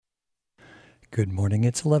Good morning.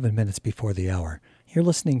 It's 11 minutes before the hour. You're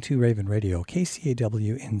listening to Raven Radio,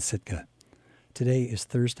 KCAW in Sitka. Today is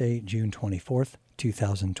Thursday, June 24th,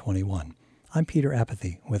 2021. I'm Peter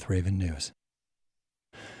Apathy with Raven News.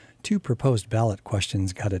 Two proposed ballot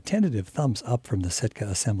questions got a tentative thumbs up from the Sitka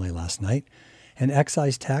Assembly last night: an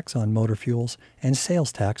excise tax on motor fuels and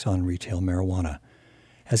sales tax on retail marijuana.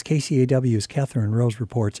 As KCAW's Catherine Rose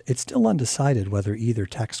reports, it's still undecided whether either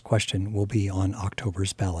tax question will be on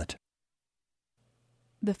October's ballot.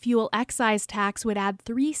 The fuel excise tax would add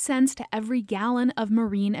 3 cents to every gallon of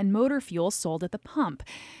marine and motor fuel sold at the pump.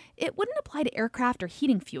 It wouldn't apply to aircraft or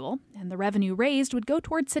heating fuel, and the revenue raised would go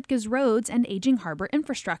toward Sitka's roads and aging harbor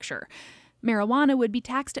infrastructure. Marijuana would be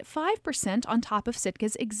taxed at 5% on top of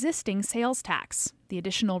Sitka's existing sales tax. The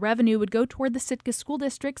additional revenue would go toward the Sitka School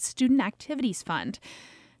District's Student Activities Fund.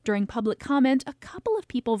 During public comment, a couple of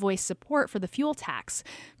people voiced support for the fuel tax.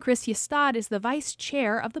 Chris Yestad is the vice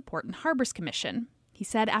chair of the Port and Harbors Commission. He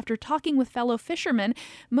said after talking with fellow fishermen,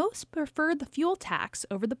 most preferred the fuel tax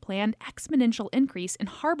over the planned exponential increase in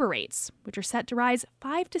harbor rates, which are set to rise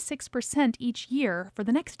 5 to 6% each year for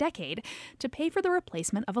the next decade to pay for the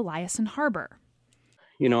replacement of Eliason Harbor.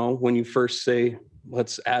 You know, when you first say,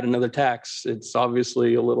 let's add another tax, it's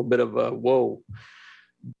obviously a little bit of a whoa.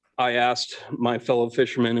 I asked my fellow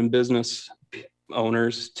fishermen and business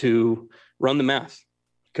owners to run the math,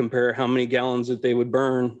 compare how many gallons that they would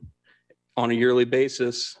burn on a yearly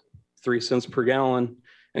basis, 3 cents per gallon,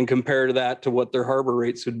 and compare that to what their harbor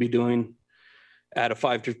rates would be doing at a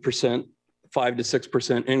 5 to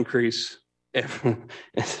 6% increase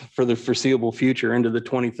for the foreseeable future into the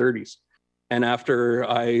 2030s. And after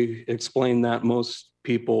I explained that, most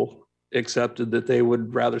people accepted that they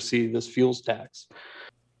would rather see this fuels tax.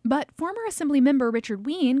 But former Assembly member Richard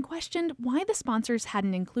Ween questioned why the sponsors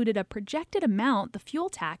hadn't included a projected amount the fuel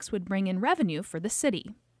tax would bring in revenue for the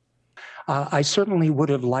city. I certainly would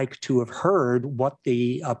have liked to have heard what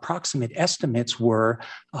the approximate estimates were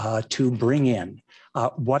to bring in,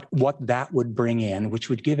 what that would bring in, which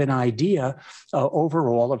would give an idea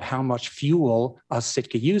overall of how much fuel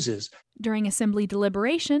Sitka uses. During Assembly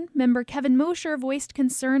deliberation, member Kevin Mosher voiced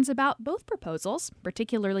concerns about both proposals,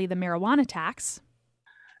 particularly the marijuana tax.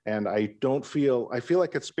 And I feel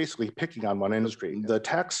like it's basically picking on one industry. The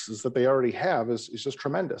taxes that they already have is just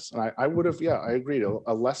tremendous. And I would have, I agreed,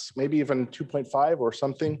 a less, maybe even 2.5 or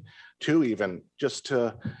something, 2 even, just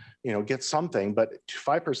to, get something. But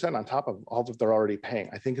 5% on top of all that they're already paying,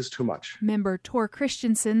 I think is too much. Member Tor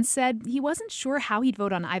Christensen said he wasn't sure how he'd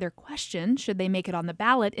vote on either question should they make it on the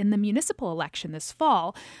ballot in the municipal election this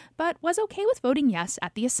fall, but was okay with voting yes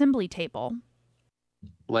at the Assembly table.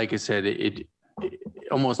 Like I said,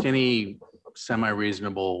 almost any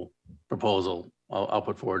semi-reasonable proposal I'll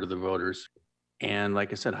put forward to the voters. And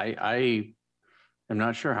like I said, I am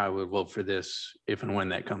not sure how I would vote for this if and when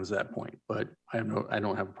that comes to that point, but I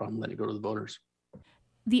don't have a problem letting it go to the voters.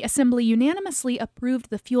 The Assembly unanimously approved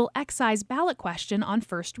the fuel excise ballot question on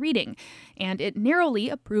first reading, and it narrowly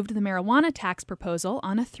approved the marijuana tax proposal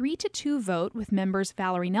on a 3-2 vote with members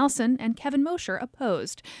Valerie Nelson and Kevin Mosher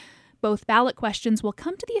opposed. Both ballot questions will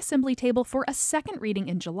come to the Assembly table for a second reading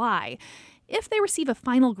in July. If they receive a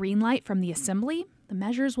final green light from the Assembly, the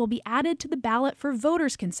measures will be added to the ballot for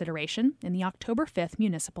voters' consideration in the October 5th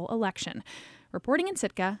municipal election. Reporting in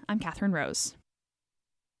Sitka, I'm Catherine Rose.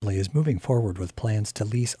 Is moving forward with plans to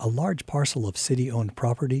lease a large parcel of city-owned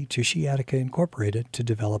property to Sciatica Incorporated to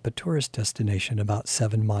develop a tourist destination about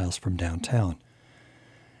 7 miles from downtown.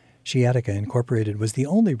 Sciatica Incorporated was the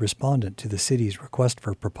only respondent to the city's request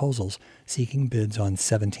for proposals seeking bids on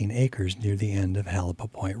 17 acres near the end of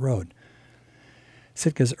Halibut Point Road.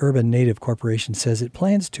 Sitka's Urban Native Corporation says it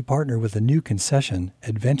plans to partner with a new concession,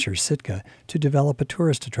 Adventure Sitka, to develop a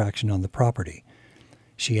tourist attraction on the property.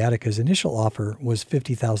 Sciatica's initial offer was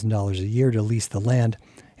 $50,000 a year to lease the land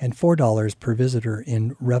and $4 per visitor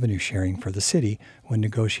in revenue sharing for the city when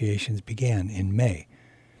negotiations began in May.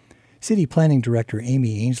 City Planning Director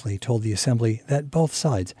Amy Ainsley told the Assembly that both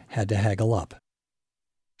sides had to haggle up.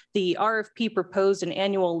 The RFP proposed an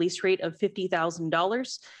annual lease rate of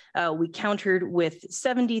 $50,000. We countered with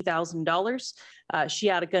 $70,000.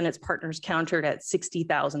 Sciatica and its partners countered at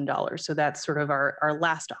 $60,000. So that's sort of our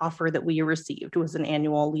last offer that we received was an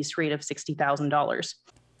annual lease rate of $60,000.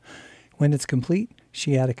 When it's complete,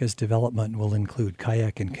 Sciatica's development will include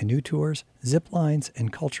kayak and canoe tours, zip lines,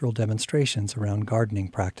 and cultural demonstrations around gardening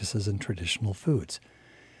practices and traditional foods.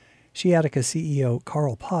 Sciatica CEO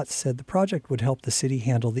Carl Potts said the project would help the city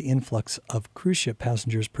handle the influx of cruise ship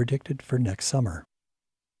passengers predicted for next summer.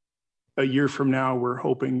 A year from now, we're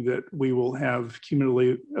hoping that we will have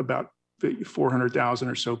cumulatively about 400,000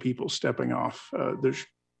 or so people stepping off the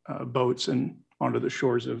boats and onto the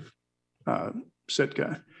shores of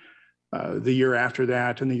Sitka. The year after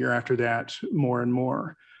that and the year after that, more and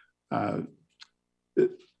more.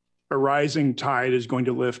 A rising tide is going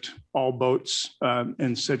to lift all boats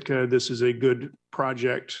in Sitka. This is a good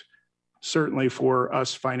project, certainly for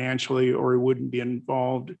us financially, or we wouldn't be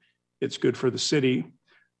involved. It's good for the city.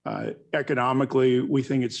 Economically, we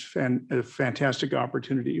think it's a fantastic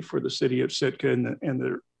opportunity for the city of Sitka and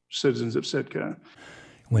the citizens of Sitka.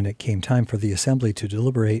 When it came time for the Assembly to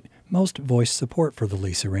deliberate, most voiced support for the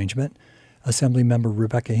lease arrangement. Assemblymember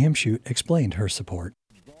Rebecca Himshoot explained her support.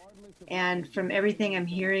 And from everything I'm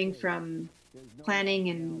hearing from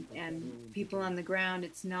planning and people on the ground,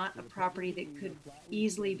 it's not a property that could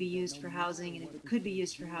easily be used for housing. And if it could be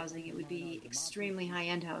used for housing, it would be extremely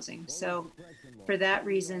high-end housing. So for that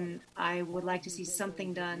reason, I would like to see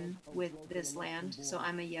something done with this land. So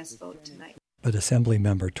I'm a yes vote tonight. But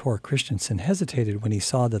Assemblymember Tor Christensen hesitated when he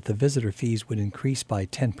saw that the visitor fees would increase by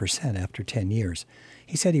 10% after 10 years.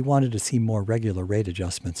 He said he wanted to see more regular rate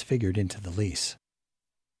adjustments figured into the lease.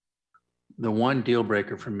 The one deal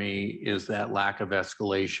breaker for me is that lack of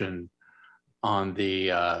escalation on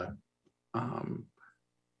the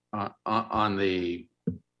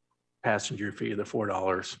passenger fee, the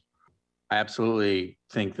 $4. I absolutely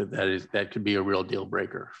think that could be a real deal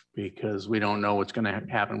breaker because we don't know what's going to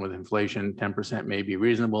happen with inflation. 10% may be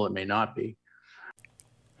reasonable, it may not be.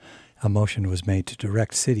 A motion was made to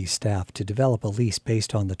direct city staff to develop a lease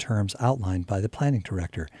based on the terms outlined by the planning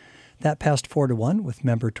director. That passed 4-1, with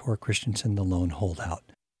member Tor Christensen the lone holdout.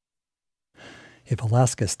 If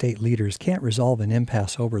Alaska state leaders can't resolve an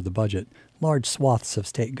impasse over the budget, large swaths of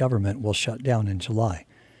state government will shut down in July.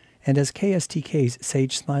 And as KSTK's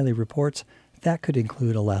Sage Smiley reports, that could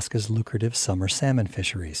include Alaska's lucrative summer salmon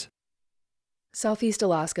fisheries. Southeast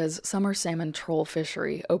Alaska's summer salmon troll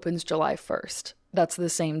fishery opens July 1st. That's the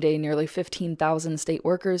same day nearly 15,000 state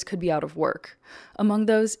workers could be out of work. Among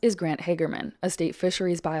those is Grant Hagerman, a state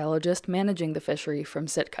fisheries biologist managing the fishery from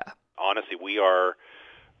Sitka. Honestly, we're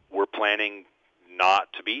planning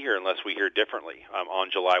not to be here unless we hear differently on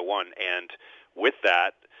July 1. And with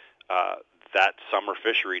that, that summer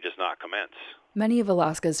fishery does not commence. Many of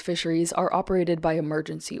Alaska's fisheries are operated by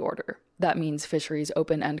emergency order. That means fisheries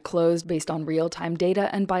open and closed based on real-time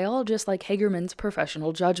data and biologists like Hagerman's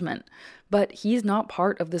professional judgment. But he's not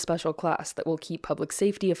part of the special class that will keep public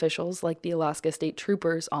safety officials like the Alaska State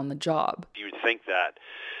Troopers on the job. You'd think that,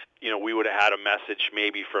 we would have had a message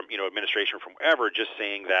maybe from, administration from wherever just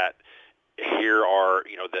saying that here are,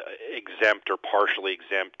 the exempt or partially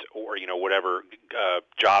exempt or, whatever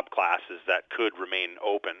job classes that could remain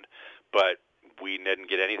open. But we didn't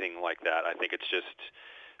get anything like that. I think it's just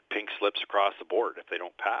pink slips across the board if they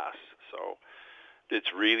don't pass. So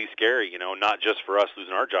it's really scary, not just for us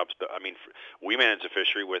losing our jobs, but we manage a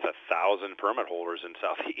fishery with 1,000 permit holders in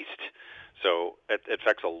Southeast. So it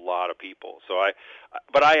affects a lot of people.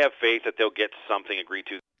 But I have faith that they'll get something agreed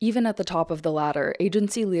to. Even at the top of the ladder,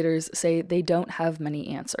 agency leaders say they don't have many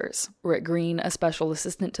answers. Rick Green, a special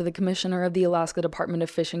assistant to the commissioner of the Alaska Department of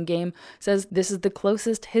Fish and Game, says this is the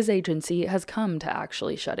closest his agency has come to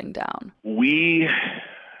actually shutting down. We,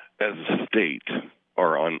 as a state,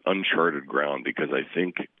 are on uncharted ground because I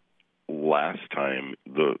think last time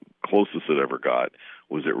the closest it ever got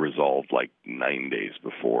was it resolved like 9 days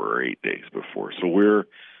before or 8 days before. So we're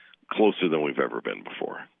closer than we've ever been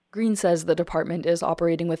before. Green says the department is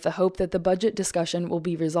operating with the hope that the budget discussion will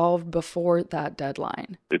be resolved before that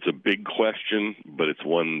deadline. It's a big question, but it's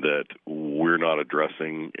one that we're not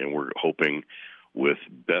addressing, and we're hoping with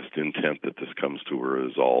best intent that this comes to a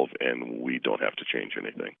resolve and we don't have to change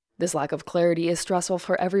anything. This lack of clarity is stressful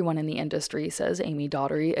for everyone in the industry, says Amy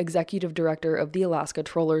Daughtery, executive director of the Alaska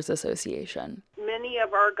Trollers Association. Many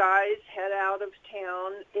of our guys head out of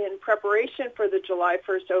town in preparation for the July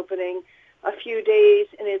 1st opening a few days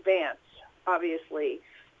in advance, obviously.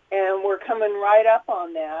 And we're coming right up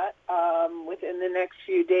on that within the next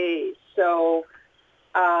few days. So,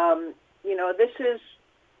 this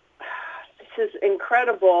is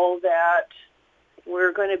incredible that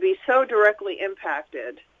we're going to be so directly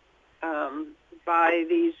impacted by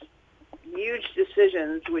these huge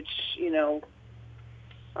decisions, which,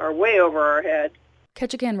 are way over our head.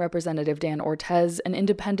 Ketchikan Representative Dan Ortez, an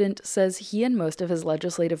independent, says he and most of his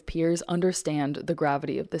legislative peers understand the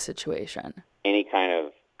gravity of the situation. Any kind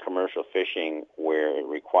of commercial fishing where it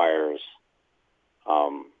requires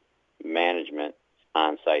on-site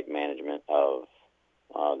management of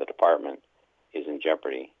the department is in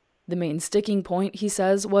jeopardy. The main sticking point, he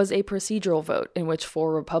says, was a procedural vote in which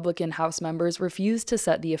 4 Republican House members refused to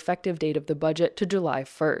set the effective date of the budget to July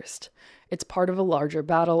 1st. It's part of a larger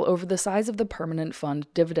battle over the size of the permanent fund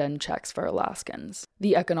dividend checks for Alaskans.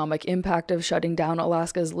 The economic impact of shutting down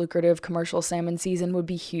Alaska's lucrative commercial salmon season would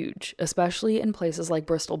be huge, especially in places like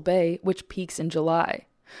Bristol Bay, which peaks in July.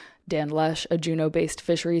 Dan Lesh, a Juneau-based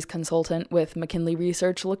fisheries consultant with McKinley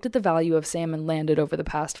Research, looked at the value of salmon landed over the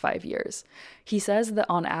past 5 years. He says that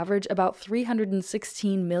on average, about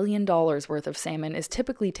 $316 million worth of salmon is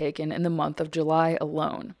typically taken in the month of July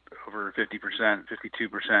alone. Over 50%,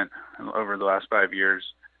 52% over the last 5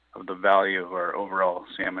 years of the value of our overall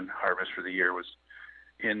salmon harvest for the year was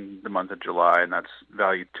in the month of July, and that's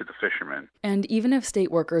valued to the fishermen. And even if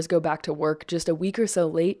state workers go back to work just a week or so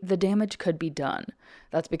late, the damage could be done.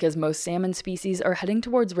 That's because most salmon species are heading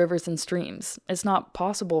towards rivers and streams. It's not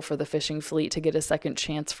possible for the fishing fleet to get a second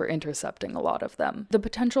chance for intercepting a lot of them. The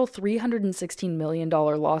potential $316 million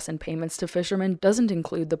loss in payments to fishermen doesn't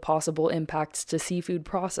include the possible impacts to seafood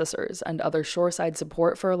processors and other shoreside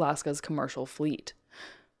support for Alaska's commercial fleet.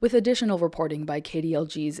 With additional reporting by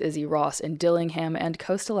KDLG's Izzy Ross in Dillingham and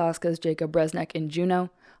Coast Alaska's Jacob Resnick in Juneau,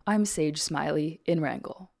 I'm Sage Smiley in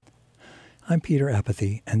Wrangell. I'm Peter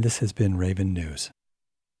Apathy, and this has been Raven News.